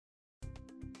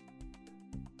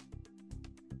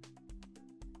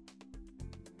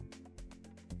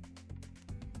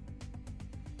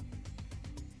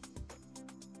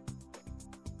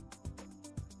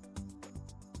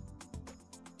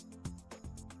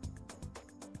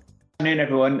Good afternoon,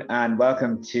 everyone, and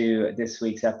welcome to this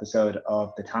week's episode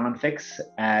of The Talent Fix.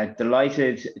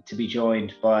 Delighted to be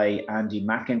joined by Andy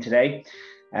Mackin today.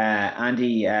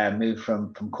 Andy moved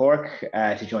from Cork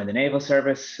to join the Naval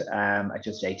Service at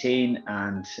just 18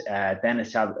 and then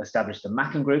established the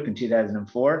Mackin Group in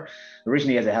 2004,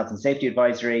 originally as a health and safety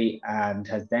advisory, and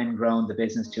has then grown the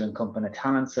business to encompass a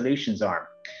talent solutions arm,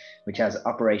 which has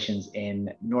operations in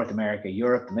North America,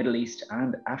 Europe, the Middle East,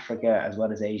 and Africa, as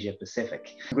well as Asia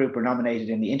Pacific. The group were nominated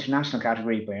in the international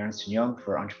category by Ernst & Young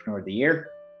for Entrepreneur of the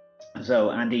Year. So,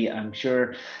 Andy, I'm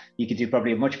sure you could do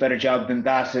probably a much better job than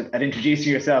that at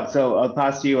introducing yourself. So I'll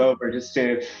pass you over just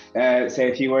to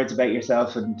say a few words about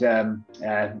yourself. And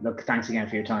look, thanks again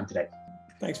for your time today.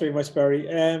 Thanks very much,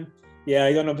 Barry. Yeah,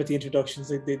 I don't know about the introductions.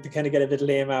 They kind of get a bit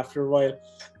lame after a while.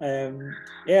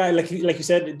 Yeah, like you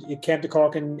said, you came to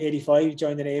Cork in '85,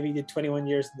 joined the Navy, did 21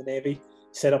 years in the Navy,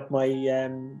 set up my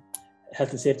health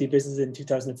and safety business in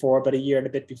 2004, about a year and a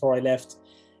bit before I left,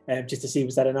 just to see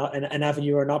was that an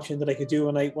avenue or an option that I could do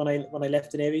when I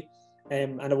left the Navy.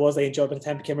 And I enjoyed by the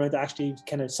time it came around to actually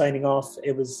kind of signing off.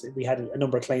 We had a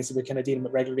number of clients that we kind of dealing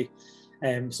with regularly.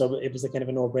 So it was a kind of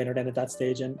a no-brainer then at that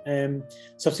stage, and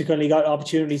subsequently got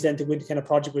opportunities then to go into kind of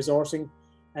project resourcing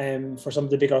for some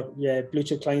of the bigger blue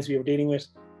chip clients we were dealing with,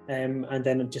 and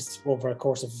then just over a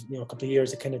course of a couple of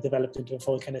years it kind of developed into a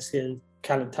full kind of skilled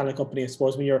talent company. I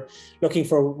suppose when you're looking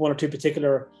for one or two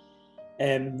particular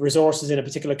resources in a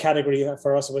particular category,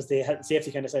 for us it was the health and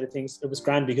safety kind of side of things. It was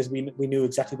grand because we knew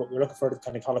exactly what we were looking for, the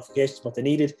kind of qualifications, what they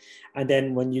needed. And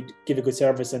then when you give a good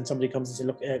service and somebody comes and says,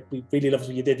 look, we really loved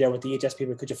what you did there with the EHS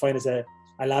people, could you find us a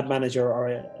lab manager or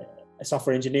a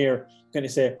software engineer? You're going to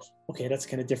say, okay, that's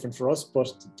kind of different for us,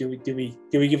 but do we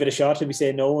give it a shot? Do we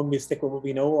say no and we'll stick with what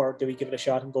we know, or do we give it a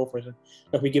shot and go for it? And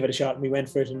look, we give it a shot and we went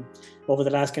for it. And over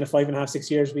the last kind of 5.5, 6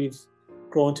 years, we've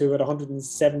grown to about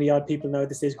 170 odd people now at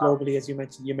this stage globally, as you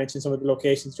mentioned some of the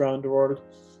locations around the world.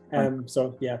 That's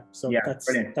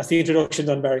the introduction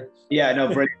done, Barry. Yeah, no,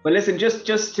 brilliant. Well, listen,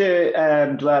 just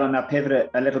to dwell on that,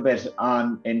 pivot a little bit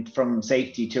from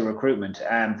safety to recruitment.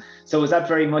 So was that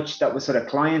very much that was sort of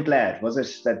client led? Was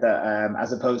it that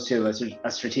as opposed to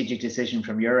a strategic decision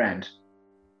from your end?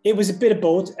 It was a bit of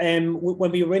both.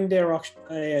 When we were in there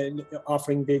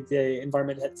offering the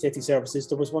environmental health safety services,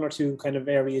 there was one or two kind of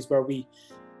areas where we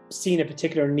seen a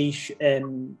particular niche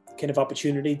kind of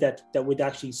opportunity that would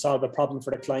actually solve a problem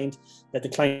for the client that the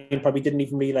client probably didn't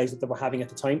even realize that they were having at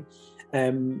the time.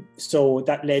 So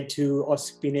that led to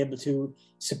us being able to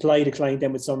supply the client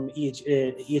then with some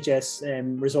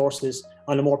EHS resources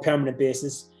on a more permanent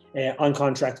basis on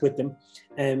contract with them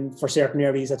for certain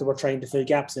areas that they were trying to fill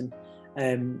gaps in.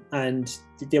 And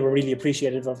they were really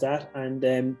appreciative of that, and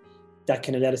that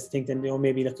kind of led us to think that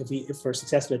maybe look, if we're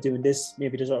successful at doing this,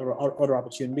 maybe there's other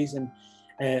opportunities. And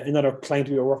another client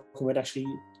we were working with actually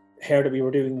heard that we were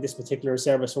doing this particular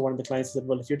service for one of the clients, and said,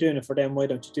 well, if you're doing it for them, why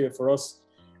don't you do it for us?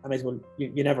 And I said, well,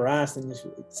 you never asked, and he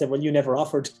said, well, you never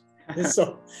offered.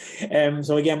 So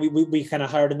again, we kind of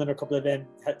hired another couple of them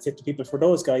 50 people for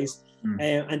those guys,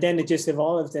 and then it just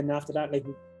evolved. And after that, like,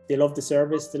 they loved the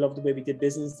service, they loved the way we did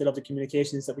business, they loved the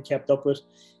communications that we kept up with,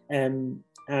 and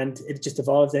it just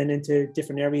evolved then into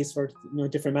different areas for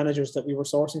different managers that we were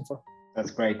sourcing for.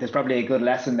 That's great. There's probably a good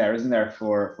lesson there, isn't there,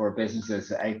 for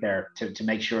businesses out there to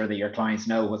make sure that your clients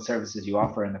know what services you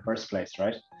offer in the first place,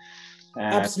 right?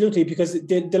 Absolutely, because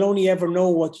they'll only ever know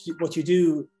what you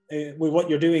do with what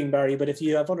you're doing, Barry. But if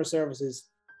you have other services,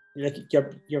 like your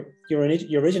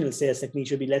original sales technique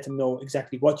should be let them know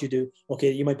exactly what you do. Okay,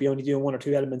 you might be only doing one or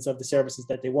two elements of the services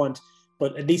that they want,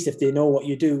 but at least if they know what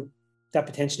you do, that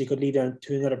potentially could lead on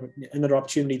to another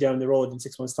opportunity down the road in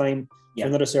 6 months' time for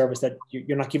another service that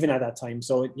you're not given at that time.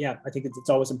 So yeah, I think it's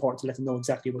always important to let them know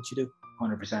exactly what you do.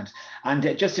 100%.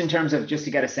 And just in terms of, just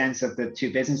to get a sense of the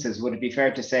two businesses, would it be fair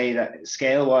to say that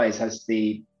scale-wise has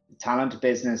the talent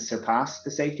business surpassed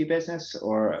the safety business,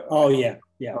 or? Oh yeah.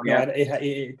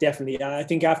 It definitely. I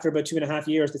think after about 2.5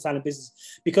 years, the talent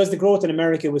business, because the growth in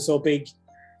America was so big,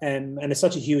 and it's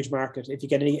such a huge market. If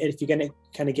you're going to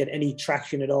kind of get any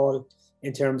traction at all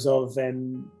in terms of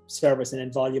service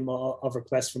and volume of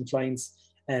requests from clients,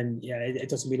 it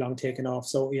doesn't be long taken off.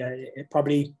 So yeah, it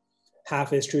probably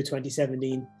half is through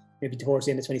 2017, maybe towards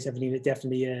the end of 2017. It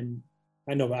definitely,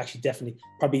 definitely,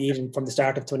 probably even from the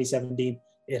start of 2017.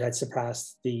 It had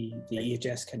surpassed the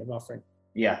EHS kind of offering.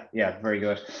 Yeah, very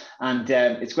good. And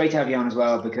it's great to have you on as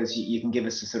well, because you can give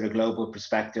us a sort of global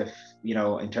perspective,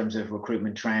 in terms of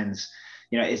recruitment trends.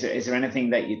 Is there anything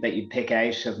that you'd pick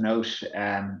out of note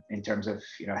in terms of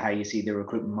how you see the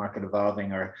recruitment market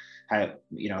evolving, or how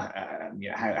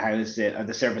how is are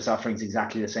the service offerings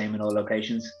exactly the same in all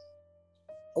locations?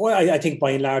 Well, I think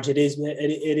by and large it is.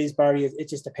 It is, Barry. It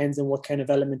just depends on what kind of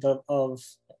element of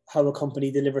how a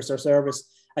company delivers their service.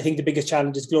 I think the biggest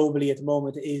challenges globally at the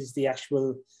moment is the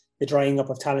drying up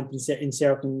of talent in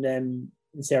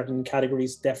certain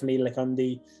categories. Definitely, like on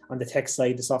the tech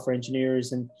side, the software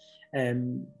engineers and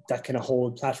that kind of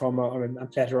whole platform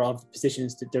and plethora of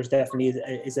positions. There's definitely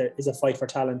is a fight for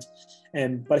talent.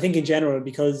 But I think in general,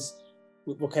 because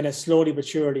we're kind of slowly but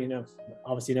surely,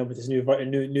 obviously now with this new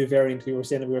variant, we were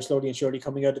saying that we were slowly and surely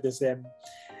coming out of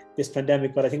this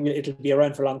pandemic, but I think it'll be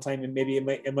around for a long time, and maybe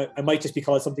it might just be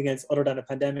called something else other than a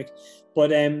pandemic.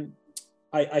 But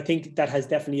I think that has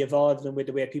definitely evolved with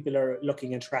the way people are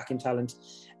looking and tracking talent,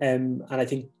 and I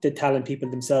think the talent people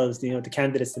themselves, the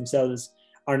candidates themselves,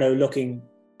 are now looking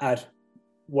at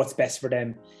what's best for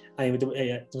them. And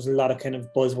there's a lot of kind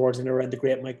of buzzwords in around the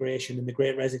Great Migration and the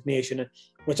Great Resignation,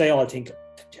 which I all think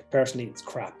personally it's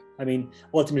crap. I mean,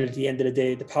 ultimately at the end of the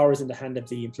day, the power is in the hand of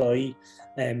the employee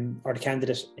or the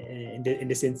candidate in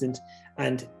this instance,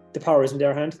 and the power is in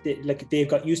their hand. They've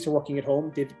got used to working at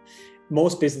home.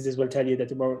 Most businesses will tell you that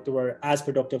they were as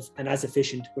productive and as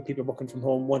efficient with people working from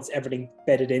home once everything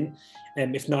bedded in,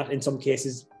 if not in some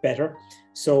cases better.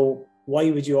 So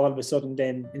why would you all of a sudden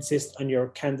then insist on your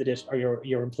candidate or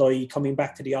your employee coming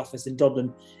back to the office in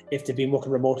Dublin if they've been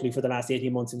working remotely for the last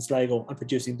 18 months in Sligo and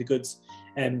producing the goods?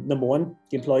 Number one,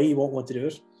 the employee won't want to do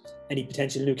it. Any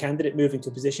potential new candidate moving to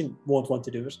a position won't want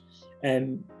to do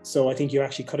it. So I think you're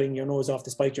actually cutting your nose off to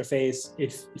spite your face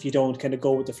if you don't kind of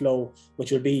go with the flow,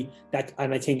 which will be that.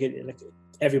 And I think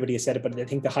everybody has said it, but I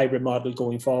think the hybrid model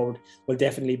going forward will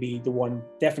definitely be the one,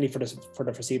 definitely for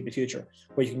the foreseeable future,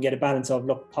 where you can get a balance of,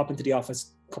 look, pop into the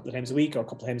office a couple of times a week or a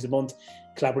couple of times a month,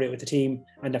 collaborate with the team,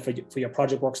 and then for your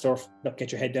project work stuff, look,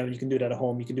 get your head down. You can do that at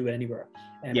home. You can do it anywhere.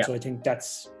 So I think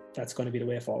that's going to be the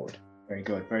way forward. Very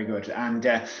good, very good. And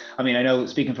I mean, I know,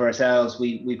 speaking for ourselves,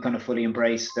 we've kind of fully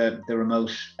embraced the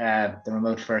remote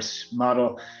first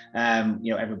model.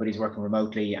 Everybody's working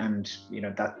remotely, and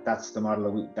that's the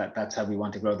model that's how we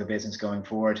want to grow the business going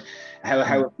forward.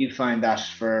 How do you find that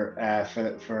for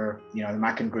the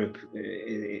Mackin Group?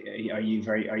 Are you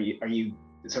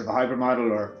sort of a hybrid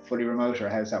model or fully remote, or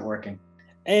how's that working?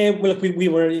 Well, we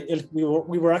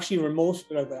were actually remote,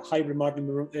 a hybrid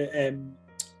model.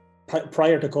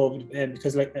 Prior to COVID,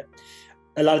 because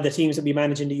a lot of the teams that we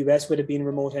manage in the US would have been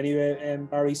remote anyway,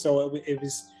 Barry. So it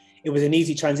was an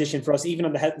easy transition for us, even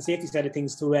on the health and safety side of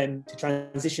things, to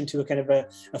transition to a kind of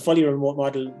a fully remote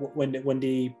model when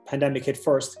the pandemic hit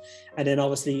first, and then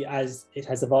obviously as it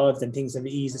has evolved and things have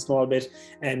eased a small bit,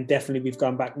 and definitely we've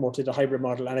gone back more to the hybrid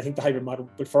model. And I think the hybrid model,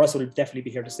 but for us, will definitely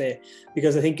be here to stay,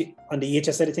 because I think on the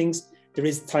EHS side of things, there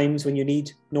is times when you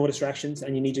need no distractions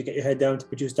and you need to get your head down to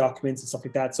produce documents and stuff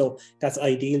like that. So that's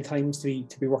ideal times to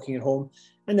be working at home.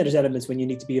 And then there's elements when you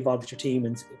need to be involved with your team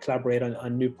and collaborate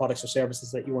on new products or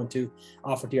services that you want to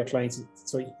offer to your clients.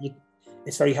 So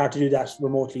it's very hard to do that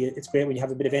remotely. It's great when you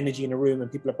have a bit of energy in a room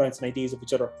and people are bouncing ideas off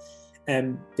each other.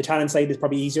 The talent side is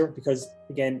probably easier because,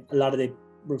 again, a lot of the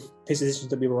positions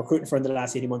that we were recruiting for in the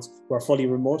last 18 months were fully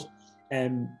remote.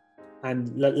 And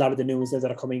a lot of the new ones that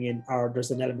are coming in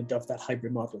there's an element of that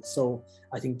hybrid model. So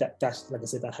I think that's, like I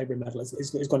said, that hybrid model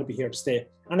is going to be here to stay.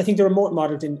 And I think the remote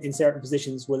model in certain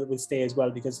positions will stay as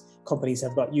well, because companies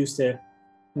have got used to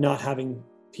not having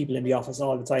people in the office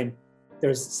all the time.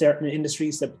 There's certain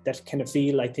industries that kind of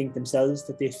feel, I think themselves,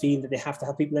 that they feel that they have to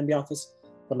have people in the office.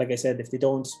 But like I said, if they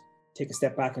don't take a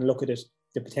step back and look at it,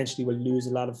 they potentially will lose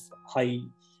a lot of high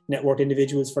net worth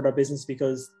individuals for their business,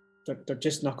 because they're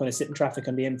just not going to sit in traffic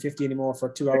on the M50 anymore for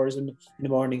 2 hours in the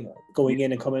morning, going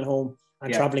in and coming home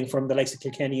and traveling from the likes of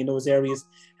Kilkenny in those areas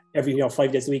every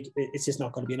 5 days a week. It's just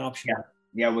not going to be an option.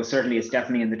 Yeah. Well, certainly it's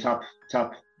definitely in the top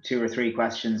 2 or 3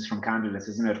 questions from candidates,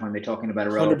 isn't it, when they're talking about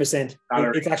a role? 100%.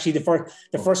 It's actually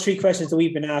the first 3 questions that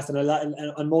we've been asked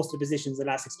on most of the positions in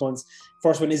the last 6 months.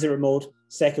 First one, is it remote?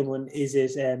 Second one, is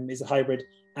it hybrid?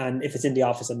 And if it's in the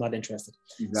office, I'm not interested.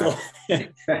 Exactly.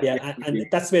 So and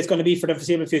that's the way it's going to be for the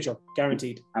foreseeable future,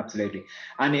 guaranteed. Absolutely.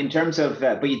 And in terms of,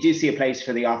 but you do see a place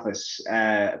for the office,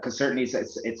 because certainly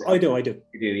it's. I do.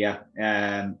 You do, yeah.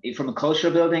 From a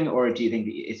cultural building, or do you think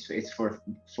it's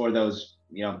for those,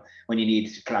 when you need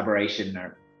collaboration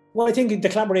or? Well, I think the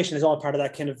collaboration is all part of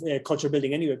that kind of culture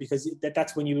building anyway, because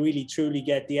that's when you really truly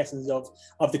get the essence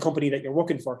of the company that you're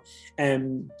working for.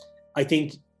 I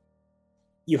think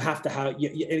you have to have,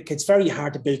 it's very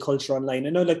hard to build culture online. I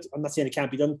know, I'm not saying it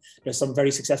can't be done. There's some very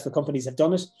successful companies have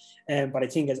done it. But I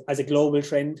think as a global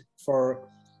trend for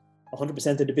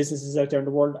 100% of the businesses out there in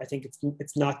the world, I think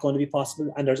it's not going to be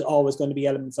possible. And there's always going to be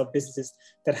elements of businesses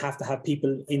that have to have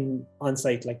people on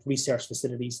site, like research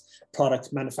facilities,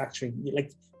 product manufacturing.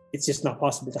 Like it's just not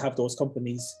possible to have those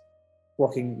companies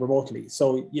working remotely.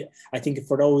 So yeah, I think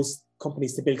for those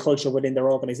companies to build culture within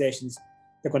their organizations,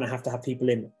 they're going to have people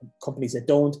in. Companies that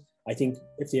don't, I think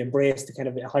if they embrace the kind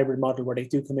of a hybrid model where they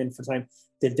do come in for time,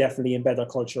 they'll definitely embed their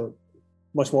culture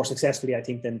much more successfully, I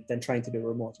think, than trying to do it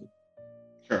remotely.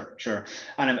 Sure.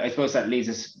 And I suppose that leads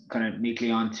us kind of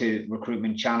neatly on to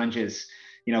recruitment challenges.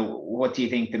 What do you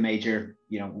think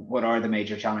what are the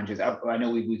major challenges? I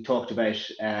know we've talked about,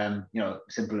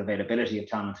 simple availability of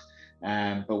talent,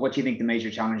 but what do you think the major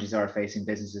challenges are facing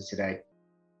businesses today?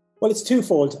 Well, it's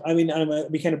twofold. I mean,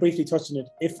 we kind of briefly touched on it.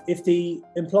 If the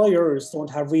employers don't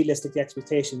have realistic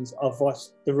expectations of what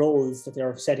the roles that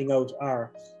they're setting out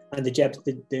are, and the job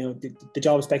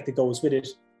spec that goes with it,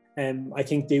 I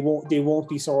think they won't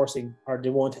be sourcing, or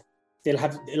they'll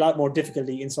have a lot more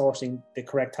difficulty in sourcing the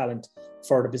correct talent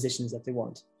for the positions that they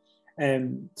want.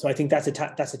 So I think that's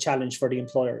a challenge for the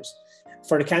employers.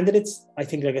 For the candidates, I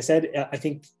think, like I said, I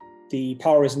think the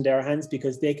power is in their hands,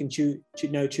 because they can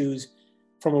now choose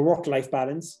from a work-life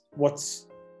balance what's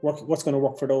going to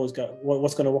work for those guys,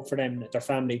 what's going to work for them, their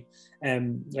family.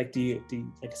 Like I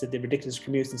said, the ridiculous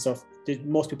commutes and stuff.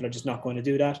 Most people are just not going to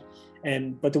do that.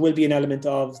 But there will be an element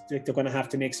of they're going to have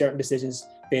to make certain decisions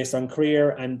based on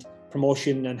career and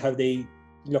promotion and how they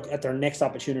look at their next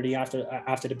opportunity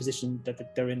after the position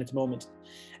that they're in at the moment.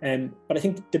 But I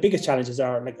think the biggest challenges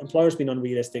are like employers being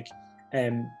unrealistic,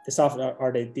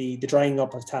 the drying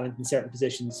up of talent in certain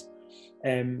positions.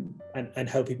 And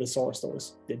how people source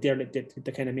those. They're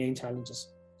the kind of main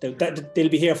challenges. They'll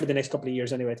be here for the next couple of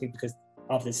years anyway, I think, because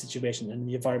of the situation and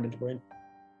the environment we're in.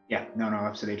 Yeah, no,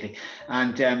 absolutely.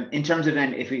 And in terms of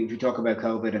then, if we talk about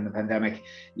COVID and the pandemic,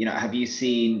 have you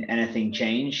seen anything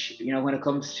change, when it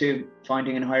comes to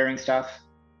finding and hiring staff?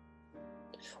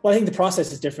 Well, I think the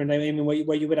process is different. I mean,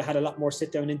 where you would have had a lot more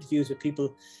sit-down interviews with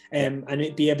people,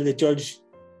 and be able to judge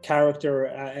character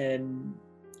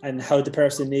and how the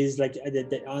person is, like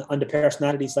on the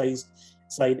personality side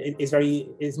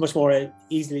is much more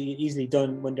easily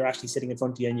done when they're actually sitting in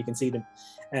front of you and you can see them,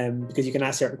 because you can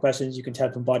ask certain questions, you can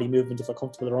tell from body movement if they're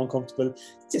comfortable or uncomfortable,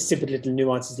 just simple little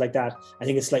nuances like that. I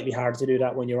think it's slightly harder to do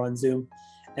that when you're on Zoom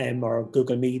or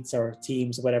Google Meets or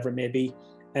Teams or whatever it may be.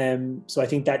 So I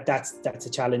think that's a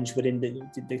challenge within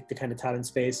the kind of talent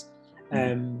space.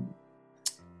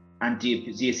 And do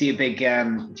you see a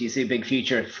big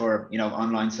future for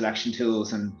online selection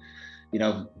tools and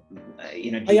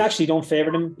I actually don't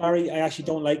favor them, Barry. I actually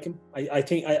don't like them. I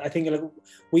think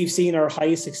we've seen our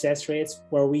highest success rates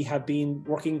where we have been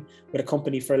working with a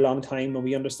company for a long time and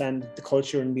we understand the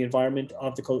culture and the environment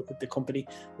of the company,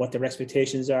 what their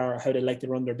expectations are, how they like to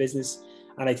run their business.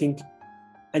 And I think,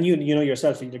 and you know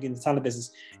yourself, you're in the talent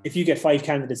business, if you get 5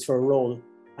 candidates for a role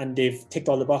and they've ticked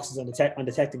all the boxes on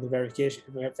the technical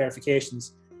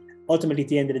verifications, ultimately at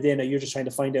the end of the day, now you're just trying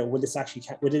to find out, will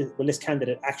this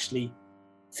candidate actually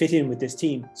fit in with this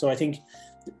team? So I think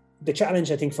the challenge,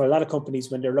 for a lot of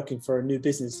companies when they're looking for a new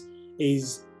business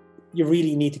is you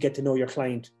really need to get to know your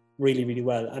client really, really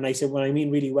well. And I said, when I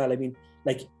mean really well, I mean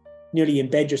like nearly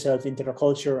embed yourself into their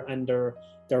culture and their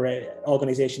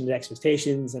organizational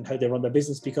expectations and how they run their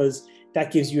business, because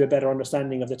that gives you a better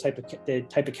understanding of the type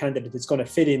of candidate that's going to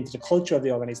fit into the culture of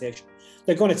the organization.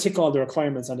 They're going to tick all the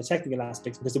requirements on the technical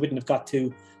aspects because they wouldn't have got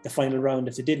to the final round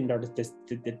if they didn't, or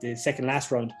the second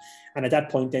last round. And at that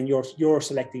point, then you're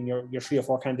selecting your 3 or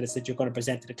 4 candidates that you're going to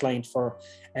present to the client for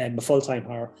a full-time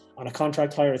hire. On a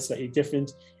contract hire, it's slightly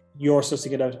different. You're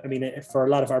sussing it out. I mean, for a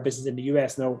lot of our business in the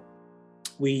US now,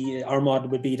 our model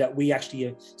would be that we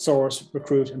actually source,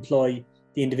 recruit, employ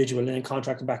the individual and then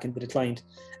contract them back into the client.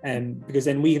 Because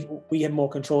then we have more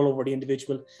control over the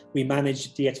individual. We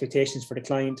manage the expectations for the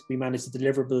client. We manage the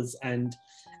deliverables and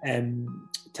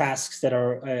tasks that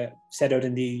are set out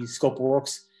in the scope of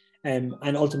works. And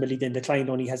ultimately then the client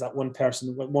only has that one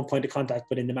person, one point of contact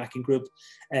within the Mackin group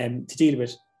to deal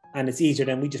with. And it's easier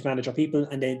then we just manage our people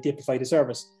and then they provide the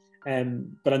service.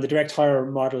 But on the direct hire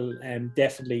model,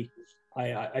 definitely,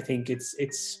 I think it's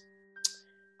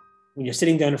when you're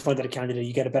sitting down in front of the candidate,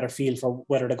 you get a better feel for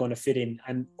whether they're going to fit in.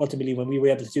 And ultimately, when we were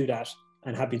able to do that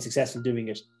and have been successful doing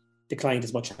it, the client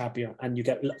is much happier and you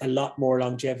get a lot more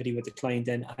longevity with the client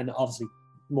then, and obviously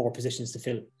more positions to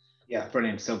fill. Yeah,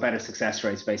 brilliant. So better success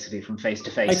rates basically from face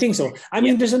to face. I think so. I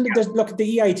mean, there's look,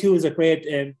 the EI tools are great,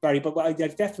 Barry, but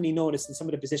I've definitely noticed in some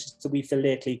of the positions that we filled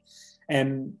lately,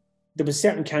 there was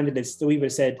certain candidates that we would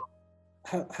have said,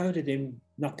 how did they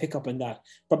not pick up on that?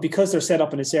 But because they're set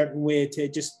up in a certain way to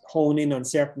just hone in on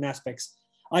certain aspects,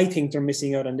 I think they're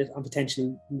missing out on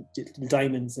potential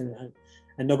diamonds and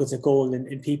nuggets of gold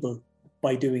in people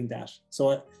by doing that.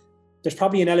 So there's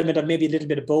probably an element of maybe a little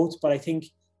bit of both, but I think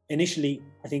initially,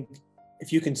 I think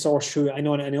if you can source through, I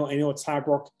know it's hard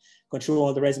work going through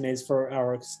all the resumes for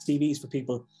our CVs for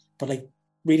people, but like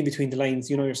reading between the lines,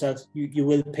 you know yourself, you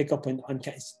will pick up on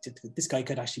this guy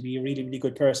could actually be a really, really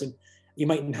good person. You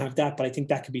mightn't have that, but I think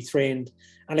that could be trained.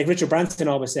 And like Richard Branson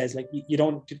always says, like you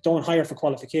don't hire for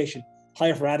qualification,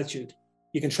 hire for attitude.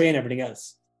 You can train everything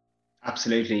else.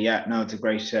 Absolutely, yeah. No, it's a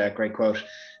great quote.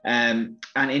 And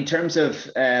in terms of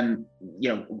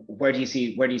where do you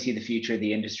see the future of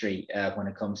the industry when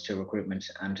it comes to recruitment,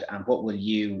 and what will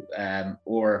you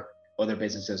or other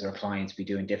businesses or clients be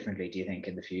doing differently, do you think,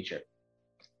 in the future?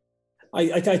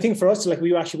 I think for us, like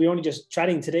we were only just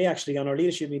chatting today, actually, on our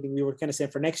leadership meeting, we were kind of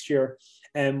saying for next year,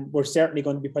 we're certainly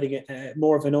going to be putting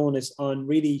more of an onus on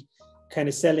really kind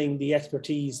of selling the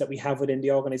expertise that we have within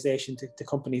the organization to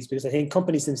companies, because I think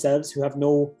companies themselves who have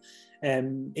no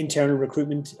internal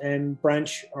recruitment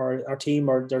branch or team,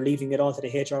 or they're leaving it all to the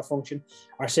HR function,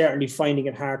 are certainly finding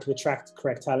it hard to attract the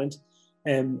correct talent.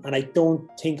 And I don't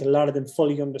think a lot of them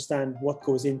fully understand what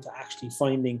goes into actually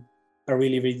finding a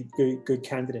really, really good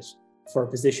candidate for a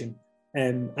position,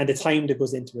 and the time that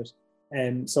goes into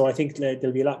it. So I think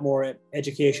there'll be a lot more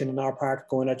education on our part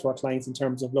going out to our clients in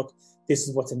terms of, look, this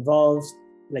is what's involved.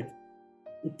 Like,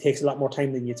 it takes a lot more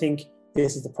time than you think.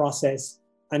 This is the process,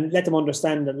 and let them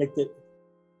understand that,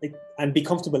 and be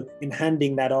comfortable in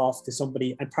handing that off to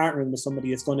somebody and partnering with somebody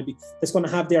that's going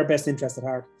to have their best interest at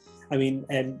heart. I mean,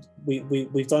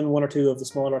 we've done one or two of the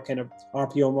smaller kind of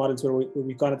RPO models where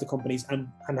we've gone into companies and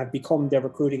have become their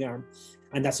recruiting arm.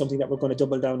 And that's something that we're going to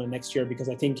double down on next year, because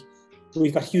I think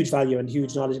we've got huge value and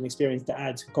huge knowledge and experience to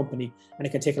add to a company, and it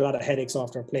can take a lot of headaches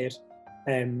off their plate.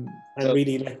 And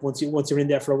really, like once you're in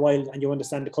there for a while and you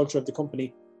understand the culture of the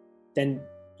company, then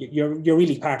you're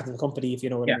really part of the company, if you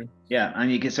know what I mean. Yeah,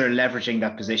 and you get sort of leveraging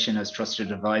that position as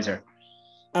trusted advisor.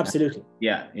 Absolutely.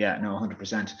 Yeah, no,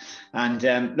 100%.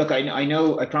 And look, I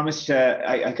know I promised,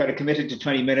 I kind of committed to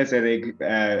 20 minutes, I think,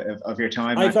 of your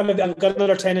time. I've got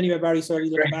another 10 anyway, Barry, so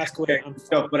you can ask away.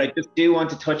 But I just do want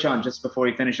to touch on, just before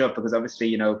we finish up, because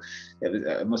obviously,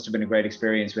 it must have been a great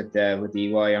experience with the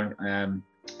EY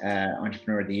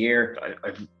Entrepreneur of the Year.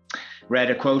 I've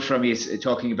read a quote from you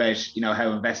talking about,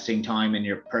 how investing time in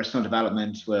your personal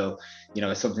development will,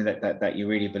 is something that you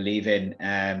really believe in.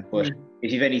 But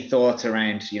if you have any thoughts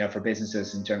around, for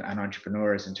businesses and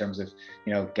entrepreneurs in terms of,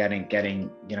 getting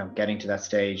to that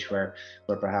stage where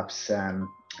perhaps,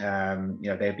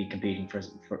 they'd be competing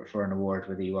for an award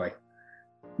with EY.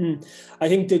 I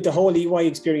think the whole EY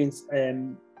experience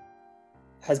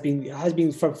has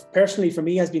been personally for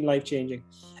me has been life-changing.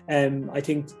 I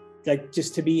think, like,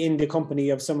 just to be in the company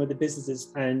of some of the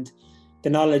businesses and the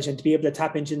knowledge, and to be able to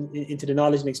tap into the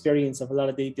knowledge and experience of a lot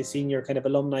of the senior kind of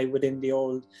alumni within the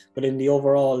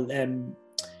overall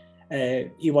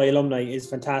EY alumni is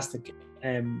fantastic.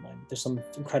 There's some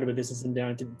incredible business in there,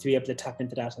 and to be able to tap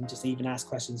into that and just even ask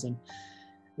questions, and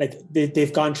like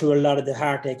they've gone through a lot of the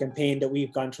heartache and pain that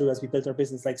we've gone through as we built our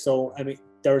business. Like, so I mean,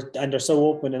 they're so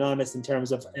open and honest in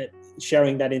terms of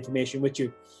sharing that information with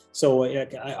you. So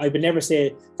I would never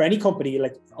say for any company,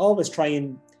 like, always try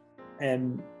and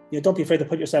don't be afraid to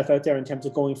put yourself out there in terms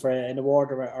of going for an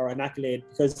award or an accolade,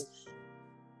 because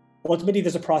ultimately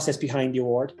there's a process behind the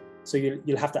award. So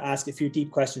you'll have to ask a few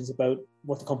deep questions about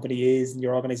what the company is and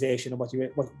your organization, and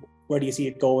where do you see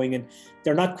it going. And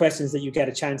they're not questions that you get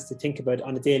a chance to think about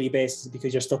on a daily basis,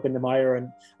 because you're stuck in the mire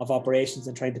of operations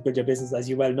and trying to build your business, as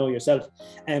you well know yourself.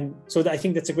 So I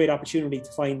think that's a great opportunity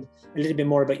to find a little bit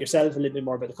more about yourself, a little bit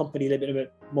more about the company, a little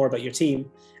bit more about your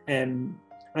team.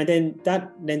 And then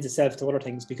that lends itself to other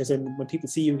things, because when people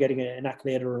see you getting an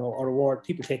accolade or award,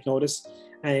 people take notice,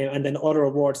 and then other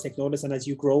awards take notice. And as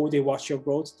you grow, they watch your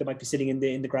growth. They might be sitting in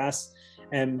the grass,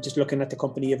 just looking at the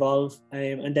company evolve.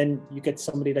 And then you get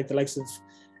somebody like the likes of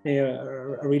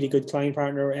a really good client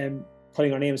partner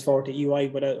putting our names forward to EY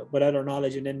without our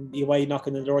knowledge, and then EY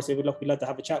knocking on the door and say, well, look, we'd love to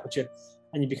have a chat with you.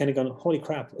 And you'd be kind of going, holy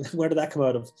crap, where did that come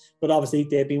out of? But obviously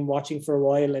they've been watching for a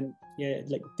while, and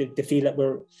like they feel that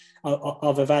we're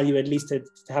of a value, at least to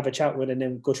have a chat with, and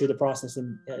then go through the process.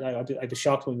 And I was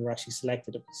shocked when we were actually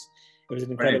selected. It was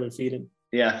an incredible feeling.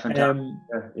 Yeah,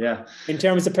 fantastic. Yeah. In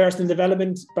terms of personal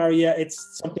development, Barry,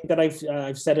 it's something that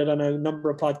I've said it on a number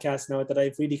of podcasts now, that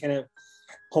I've really kind of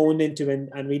honed into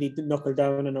and really knuckled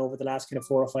down on over the last kind of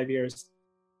 4 or 5 years.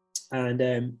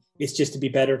 And it's just to be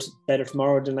better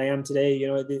tomorrow than I am today.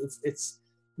 It's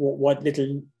what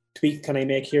little tweak can I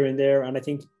make here and there. And I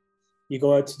think you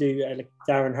go out to do like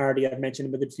Darren Hardy, I've mentioned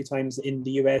him a good few times, in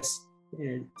the US,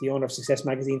 the owner of Success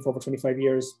Magazine for over 25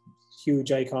 years,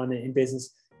 huge icon in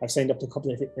business. I've signed up to a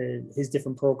couple of his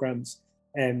different programs.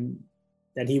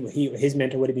 and his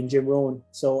mentor would have been Jim Rohn.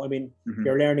 So I mean,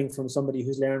 you're learning from somebody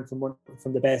who's learned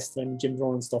from the best, and Jim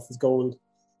Rohn stuff is gold.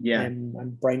 Yeah.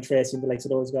 And Brian Tracy and the likes of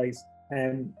those guys.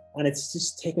 And it's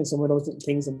just taking some of those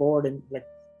things on board, and like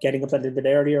getting up a little bit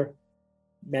earlier,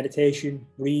 meditation,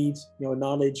 read,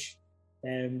 knowledge,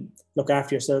 look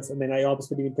after yourself. I mean, I always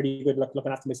would have been pretty good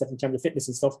looking after myself in terms of fitness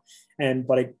and stuff.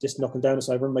 But I just knuckle down.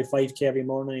 So I run my 5K every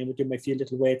morning, and would do my few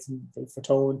little weights and for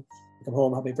tone. I come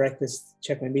home, have my breakfast,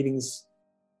 check my meetings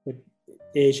with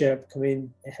Asia, come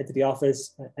in, head to the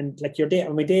office, and like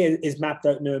my day is mapped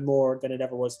out now more than it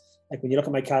ever was. Like when you look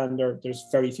at my calendar, there's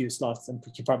very few slots, and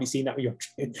you've probably seen that when you're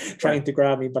trying to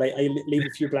grab me, but I leave a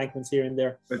few blank ones here and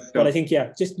there. But I think,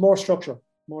 just more structure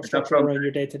around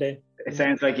your day to day. It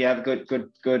sounds like you have a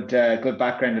good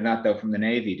background in that, though, from the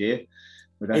Navy, do you?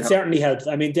 It certainly helps.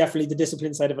 I mean, definitely the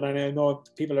discipline side of it, and I know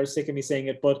people are sick of me saying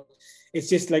it, but it's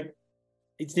just like,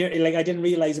 it's near, like I didn't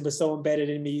realize it was so embedded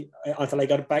in me until I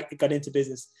got into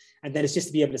business, and then it's just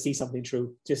to be able to see something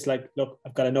through. Just like, look,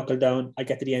 I've got to knuckle down. I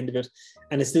get to the end of it,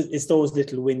 and it's those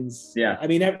little wins. Yeah. I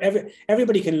mean,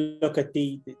 everybody can look at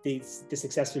the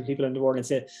successful people in the world and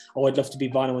say, "Oh, I'd love to be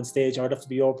Bono on stage, or I'd love to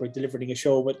be Oprah delivering a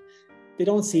show," but they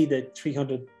don't see the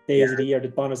 300 days of the year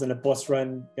that Bono's on a bus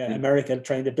around America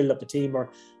trying to build up a team,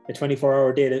 or the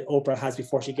 24-hour day that Oprah has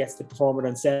before she gets to perform it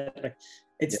on set. Like,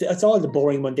 it's all the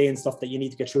boring, mundane stuff that you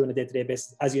need to get through on a day-to-day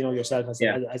basis, as you know yourself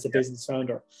as a business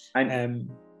founder.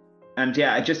 And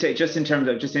just in terms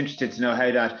of, just interested to know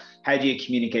how do you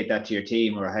communicate that to your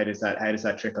team, or how does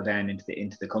that trickle down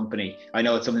into the company? I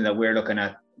know it's something that we're looking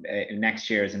at next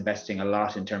year, is investing a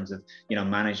lot in terms of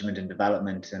management and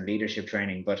development and leadership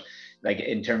training. But like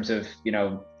in terms of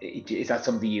is that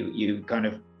something you kind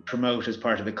of promote as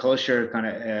part of the culture, kind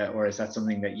of, or is that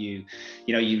something that you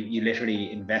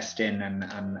literally invest in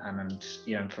and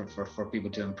for people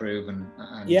to improve and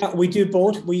Yeah, we do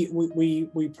both.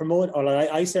 We promote, or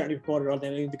I certainly promote it all.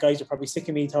 The guys are probably sick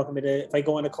of me talking about it. If I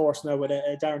go on a course now with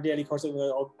a Darren Daly course, I'm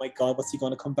like, oh my God, what's he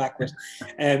going to come back with?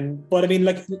 But I mean,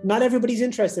 like, not everybody's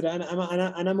interested, and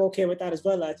I'm okay with that as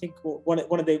well. I think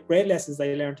one of the great lessons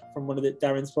I learned from one of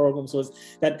Darren's programs was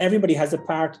that everybody has a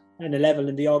part and a level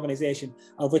in the organization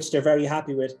of which they're very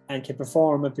happy with and can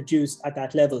perform and produce at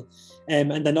that level,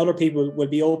 and then other people will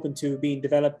be open to being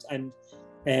developed and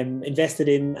invested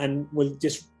in, and will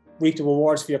just reap the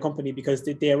rewards for your company because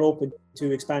they are open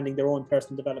to expanding their own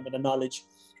personal development and knowledge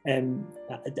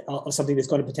of something that's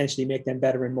going to potentially make them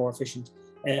better and more efficient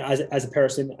as a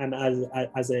person and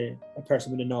as a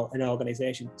person within an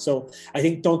organization. So I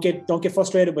think don't get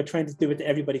frustrated with trying to do it to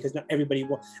everybody, because not everybody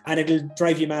will, and it'll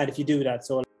drive you mad if you do that.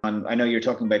 So I know you're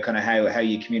talking about kind of how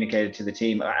you communicate it to the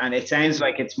team, and it sounds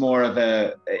like it's more of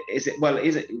a, is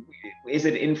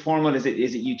it informal? Is it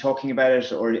you talking about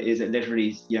it, or is it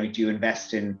literally, do you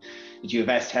invest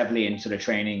heavily in sort of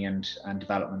training and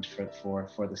development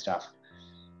for the staff?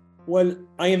 Well,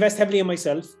 I invest heavily in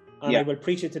myself, and I will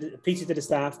preach it to the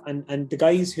staff, and the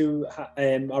guys who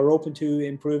are open to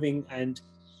improving and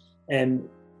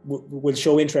will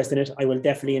show interest in it, I will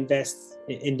definitely invest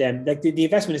in them. Like the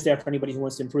investment is there for anybody who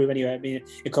wants to improve anyway. I mean,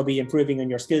 it could be improving on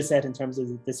your skill set in terms of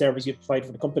the service you provide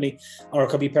for the company, or it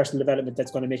could be personal development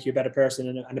that's going to make you a better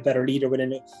person and a better leader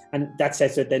within it. And that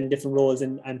sets out then different roles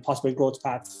and possible growth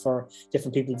paths for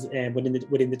different people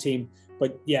within the team.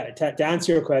 But yeah, to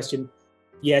answer your question,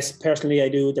 yes, personally I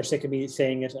do. They're sick of me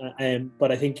saying it,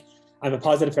 but I think I'm a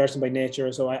positive person by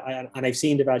nature, so I've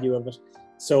seen the value of it.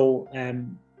 So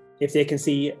if they can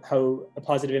see how a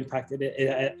positive impact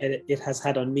it has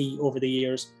had on me over the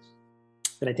years,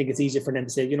 then I think it's easier for them to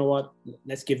say, you know what,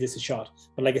 let's give this a shot.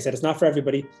 But like I said, it's not for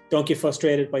everybody. Don't get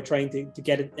frustrated by trying to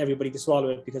get everybody to swallow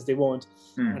it, because they won't.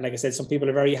 And like I said, some people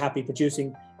are very happy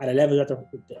producing at a level that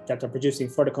they're producing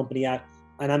for the company at,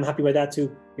 and I'm happy with that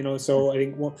too. So I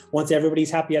think once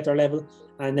everybody's happy at their level,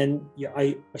 and then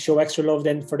I show extra love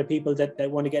then for the people that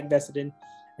want to get invested in.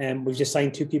 We've just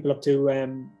signed 2 people up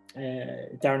to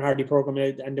Darren Hardy program,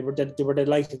 and they were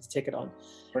delighted to take it on.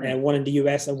 One in the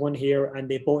US and one here, and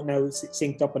they both now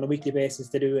synced up on a weekly basis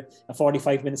to do a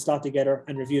 45-minute slot together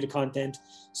and review the content.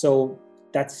 So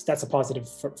that's a positive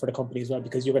for the company as well,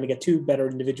 because you're going to get 2 better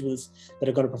individuals that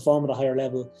are going to perform at a higher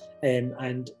level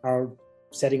and are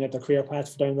setting out their career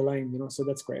path for down the line. So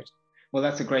that's great. Well,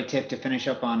 that's a great tip to finish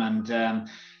up on,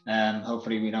 and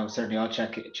hopefully, certainly I'll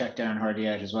check Darren Hardy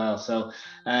out as well. So,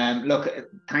 look,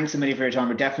 thanks a million for your time.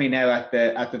 We're definitely now at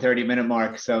the 30-minute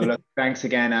mark. So, look, thanks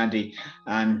again, Andy,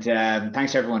 and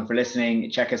thanks everyone for listening.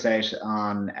 Check us out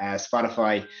on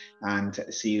Spotify, and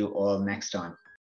see you all next time.